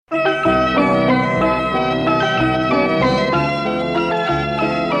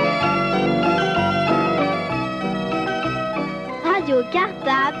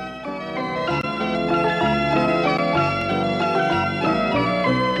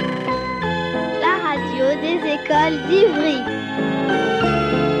école d'Ivry.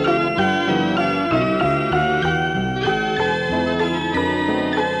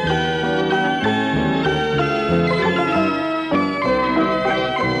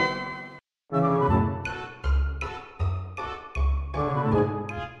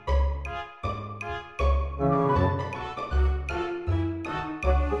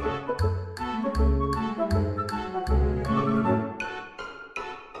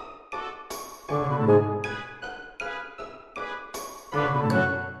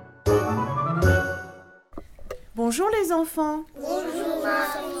 Bonjour les enfants. Bonjour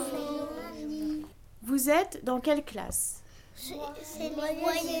Marie. Vous êtes dans quelle classe? C'est les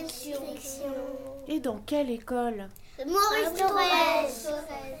moyennes sections. Et dans quelle école? Maurice Thorez.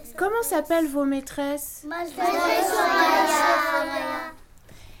 Comment s'appellent vos maîtresses?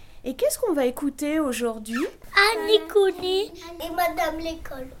 Et qu'est-ce qu'on va écouter aujourd'hui? Couni et Madame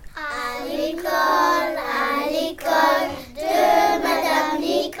l'école. À l'école de Madame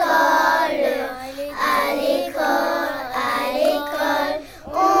Nicole. À l'école,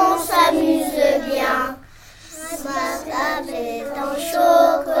 on s'amuse bien. Ma table est en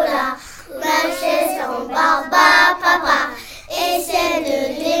chocolat, ma chaise en barbe à papa, et celle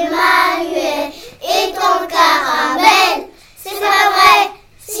d'Emmanuel est en caramel. C'est pas vrai,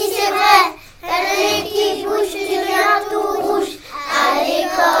 si c'est vrai, elle a les qui bouge, tu deviens tout rouge. À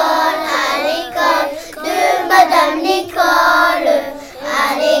l'école de Madame Nicole.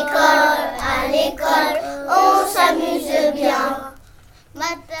 À l'école, on s'amuse bien.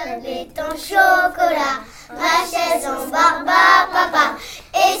 Ma table est en chocolat, ma chaise en barbe à papa,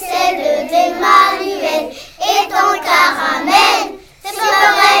 et celle d'Emmanuel est en caramel. C'est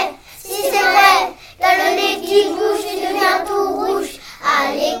pas vrai, si c'est vrai, t'as le nez qui bouge, tu deviens tout rouge.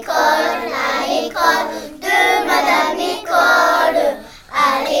 À l'école de Madame Nicole. À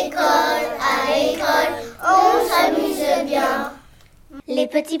l'école, on s'amuse bien. Les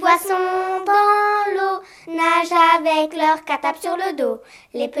petits poissons dans l'eau nagent avec leur catap sur le dos.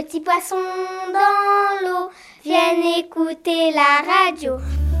 Les petits poissons dans l'eau viennent écouter la radio.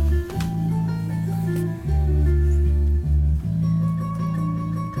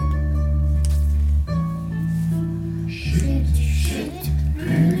 Chut, chut,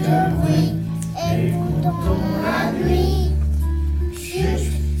 plus de bruit, écoutons la nuit. Chut,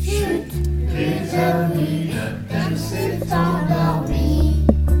 chut, les amis, elle s'est endormie.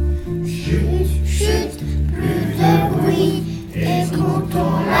 Chut, chut, plus de bruit,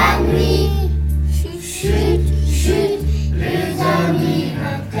 écoutons la nuit. Chut, chut, les amis,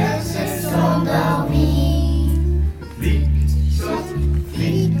 elle s'est endormie. Flic, floc,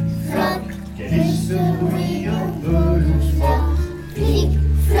 flic, floc, quel est ce bruit un peu loufoque? Flic,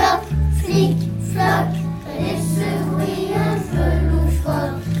 floc, flic, floc, quel est ce bruit un peu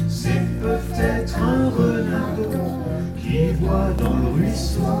loufoque? C'est peut-être un renard d'eau qui voit dans le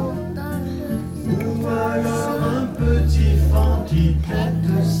ruisseau, ou alors un petit fan qui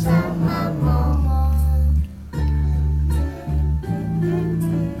quête sa maman.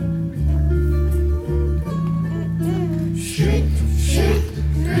 Chut, chut,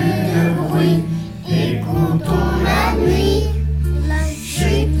 plus de bruit, écoutons la nuit.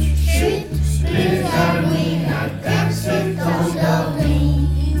 Chut, chut, les amis, la terre s'est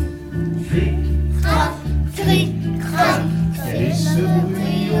endormie. Flic, Crac, cric, crac, quel est ce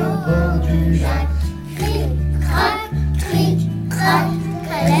bruit au bord du lac? cric, crac,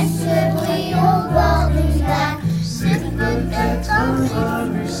 quel est ce bruit au bord du lac? C'est peut-être un rat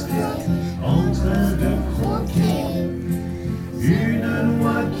musqué en train de croquer une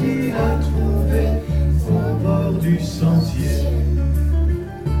noix qu'il a trouvée au bord du sentier.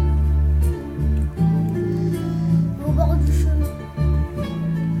 Au bord du chemin.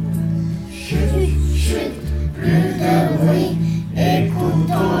 Chut, Chut, plus de bruit,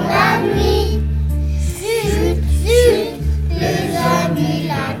 écoutons la nuit. Chut, chut, les amis,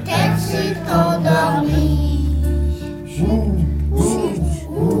 la terre s'est endormie. ouh, ouh,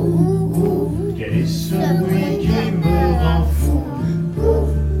 ouh, ouh, quel est ce bruit qui me rend fou?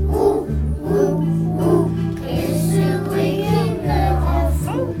 Quel est ce bruit qui me rend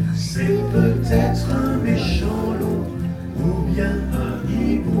fou? C'est peut-être un méchant loup ou bien un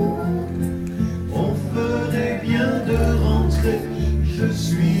hibou. On ferait bien de rentrer, je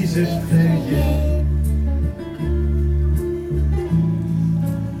suis effrayé.